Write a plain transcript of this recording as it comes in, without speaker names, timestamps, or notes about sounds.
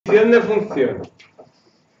Composición de funciones.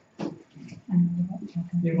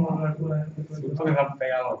 Siempre me han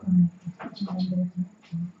pegado.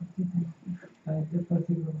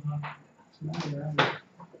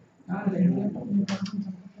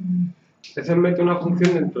 Eso mete una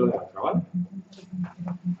función dentro de otra, ¿vale?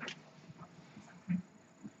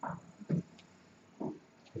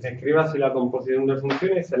 Se escribe así la composición de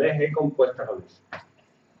funciones y se lee G compuesta con eso.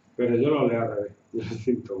 Pero yo lo leo al revés. Lo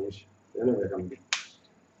siento mucho. Yo no voy a cambiar.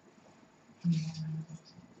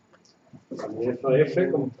 También esto es F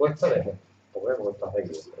compuesta de G. Porque estás de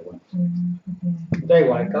aquí, pero bueno. Da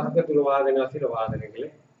igual, el caso que tú lo vas a tener así, lo vas a tener que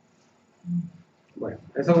leer. Bueno,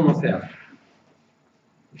 ¿eso cómo se hace?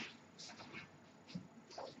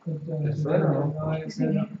 ¿Te suena o no? ¿Te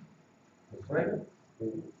suena?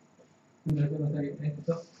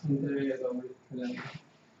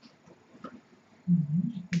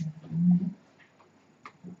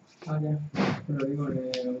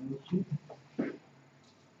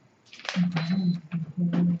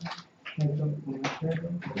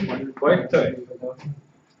 Pues esto es.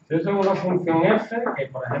 Si eso es una función f, que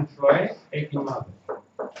por ejemplo es x más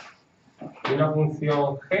 2, y una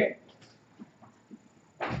función g,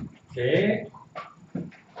 que es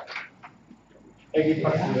x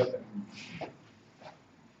partido 3.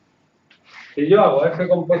 Si yo hago f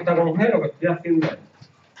compuesta con g, lo que estoy haciendo es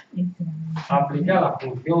aplicar la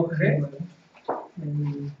función g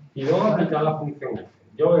y luego aplicar la función f.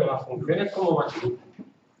 Yo veo las funciones como matrices,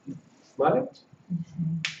 ¿vale?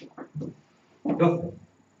 Entonces,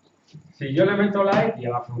 si yo le meto la x a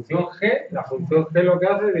la función g lo que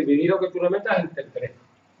hace es dividir lo que tú le metas entre 3.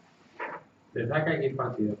 Te saca x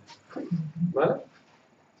partido 3, ¿vale?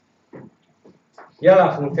 Y a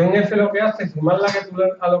la función f lo que hace es sumarla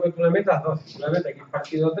a lo que tú le metas 2. Si tú le metes x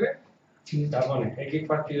partido 3, la pones x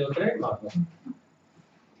partido 3 más 2.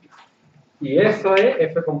 Y eso es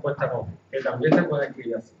f compuesta con g, que también se puede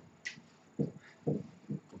escribir así.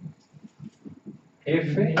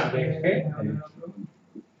 F de G.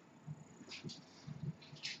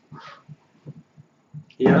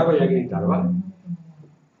 Y ahora voy a quitar, ¿vale?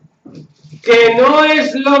 Que no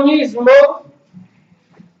es lo mismo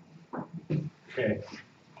que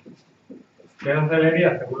eso se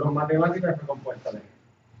leería, según los matemáticas, F compuesta de G.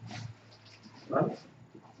 ¿Vale?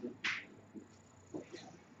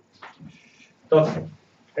 Entonces,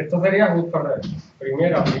 esto sería justo al revés.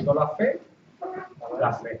 Primero aplico la fe.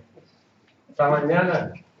 Esta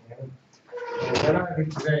mañana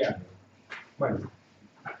escribiré algo. Bueno,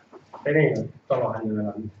 tenéis todos los años de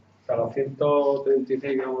la vida. O sea, los 136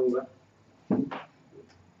 que vamos a durar.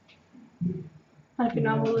 Al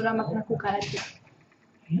final vamos a durar más que una cucaracha.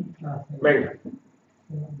 Venga.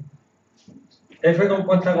 F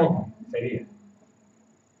compuesta con G sería.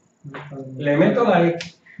 Le meto la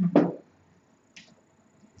X.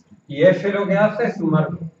 Y F lo que hace es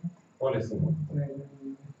sumarlo. O le sumo.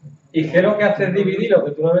 Y G lo que hace es dividir lo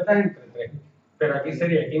que tú lo metas entre 3. Pero aquí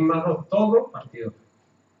sería x más 2 todo partido.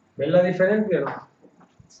 ¿Ves la diferencia o no?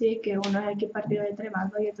 Sí, que uno es x partido de 3 más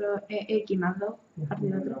 2 y otro es x más 2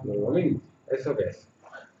 partido de 3. No es lo mismo. ¿Eso qué es?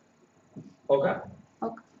 ¿Ok?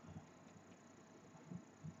 Ok.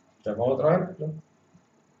 Te pongo otro ejemplo.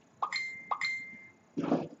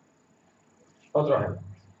 Otro ejemplo.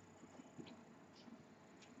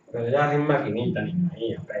 Pero ya sin maquinita ni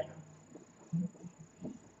magia, pero.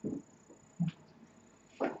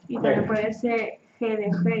 Y también puede ser g de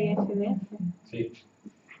g y f de f. Sí.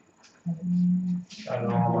 Ahora no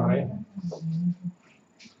vamos a ver.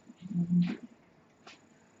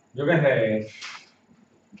 Yo qué sé.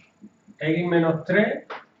 X menos 3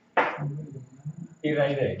 y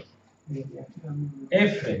raíz de x.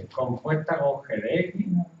 F compuesta con g de x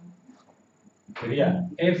sería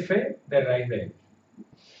f de raíz de x.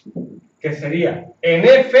 Que sería en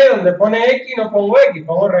f donde pone x no pongo x,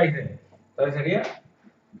 pongo raíz de x. Entonces sería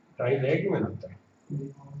raíz de x menos 3.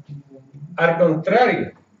 Al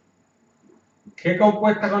contrario, ¿qué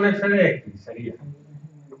compuesta con f de x? Sería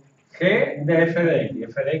g de f de x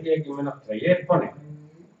x menos 3. Y es poner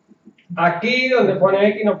aquí donde pone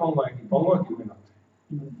x no pongo x, pongo x menos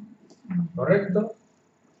 3. ¿Correcto?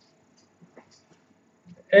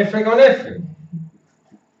 F con f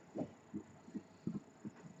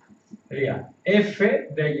sería f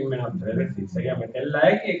de x menos 3, es decir, sería meter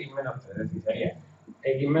la x y x menos 3, es decir, sería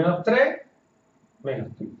x menos 3 menos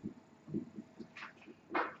 3.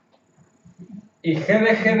 Y g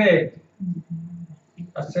de x,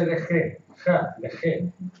 h de g, ja de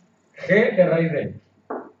g de raíz de x,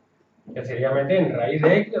 que sería meter en raíz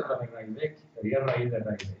de x y otra vez raíz de x, sería raíz de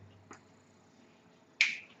x.